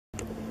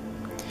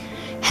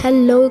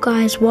Hello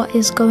guys, what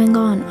is going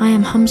on? I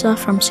am Hamza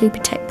from Super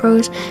Tech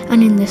Bros,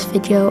 and in this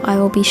video I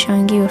will be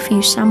showing you a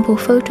few sample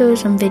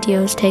photos and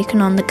videos taken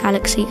on the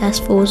Galaxy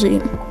S4 Zoom.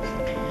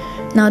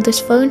 Now this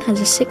phone has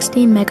a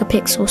 16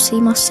 megapixel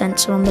CMOS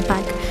sensor on the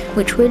back,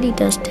 which really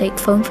does take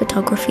phone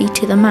photography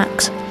to the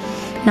max.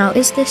 Now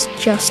is this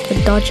just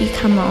a dodgy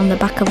camera on the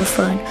back of a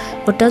phone,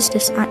 or does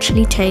this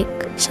actually take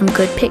some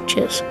good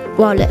pictures?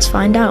 Well, let's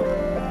find out.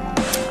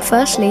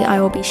 Firstly, I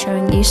will be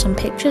showing you some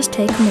pictures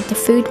taken with the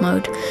food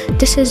mode.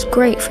 This is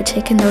great for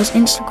taking those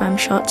Instagram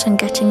shots and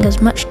getting as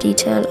much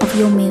detail of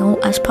your meal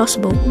as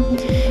possible.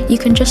 You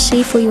can just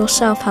see for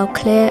yourself how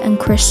clear and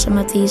crisp some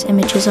of these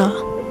images are.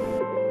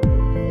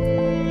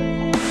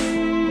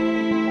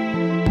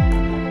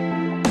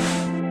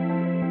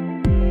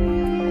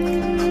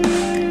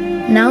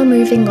 Now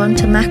moving on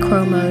to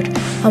macro mode.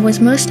 I was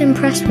most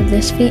impressed with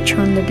this feature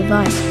on the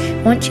device.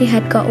 Once you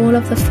had got all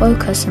of the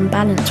focus and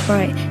balance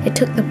right, it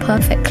took the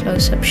perfect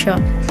close-up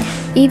shot.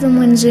 Even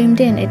when zoomed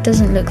in, it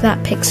doesn't look that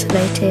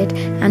pixelated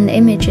and the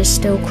image is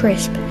still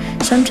crisp.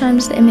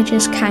 Sometimes the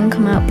images can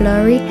come out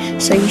blurry,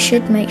 so you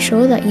should make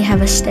sure that you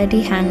have a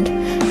steady hand.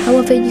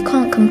 However, you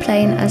can't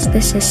complain as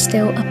this is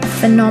still a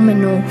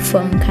phenomenal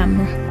phone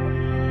camera.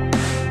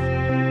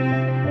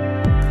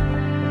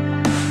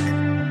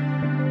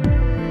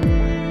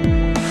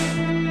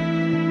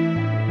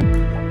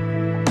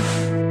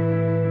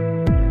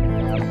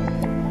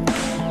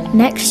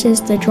 Next is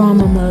the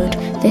drama mode.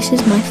 This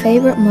is my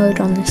favourite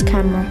mode on this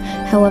camera,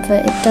 however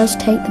it does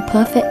take the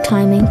perfect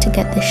timing to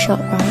get this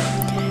shot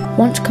right.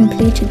 Once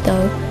completed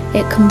though,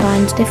 it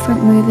combines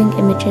different moving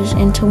images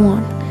into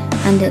one,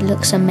 and it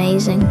looks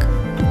amazing.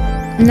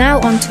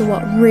 Now onto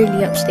what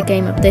really ups the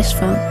game of this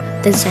phone,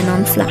 the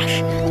Xenon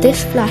flash.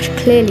 This flash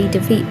clearly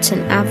defeats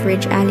an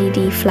average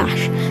LED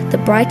flash.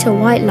 The brighter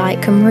white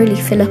light can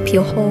really fill up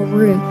your whole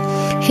room.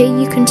 Here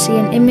you can see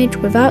an image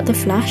without the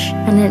flash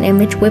and an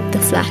image with the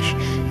flash.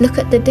 Look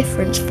at the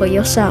difference for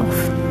yourself.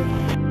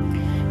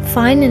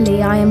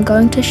 Finally, I am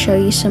going to show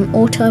you some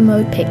auto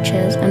mode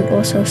pictures and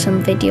also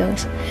some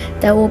videos.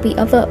 There will be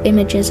other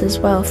images as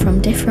well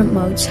from different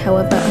modes,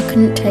 however I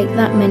couldn't take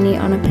that many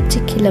on a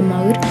particular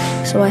mode,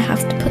 so I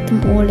have to put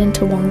them all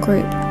into one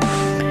group.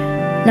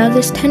 Now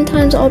this 10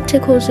 times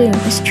optical zoom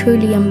is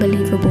truly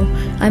unbelievable.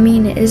 I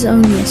mean, it is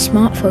only a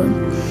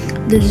smartphone.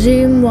 The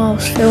zoom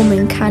whilst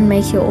filming can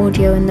make your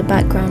audio in the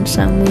background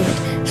sound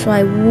weird, so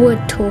I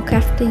would talk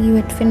after you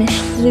had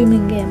finished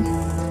zooming in.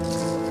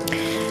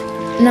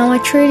 Now I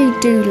truly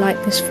do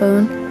like this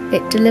phone.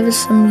 It delivers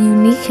some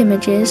unique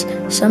images,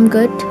 some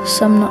good,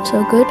 some not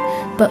so good,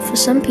 but for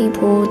some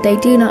people they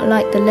do not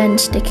like the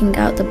lens sticking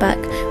out the back,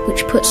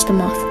 which puts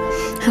them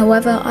off.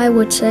 However, I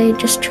would say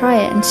just try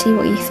it and see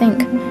what you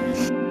think.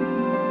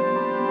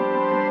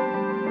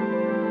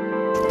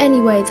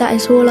 Anyway, that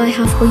is all I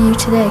have for you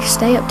today.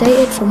 Stay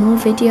updated for more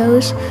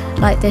videos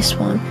like this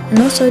one, and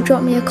also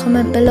drop me a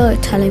comment below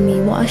telling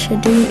me what I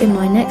should do in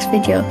my next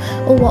video,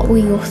 or what were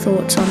your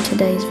thoughts on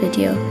today's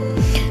video.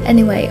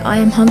 Anyway, I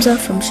am Hamza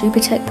from Super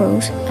Tech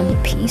Bros,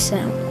 and peace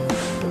out.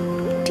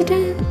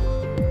 Ta-da!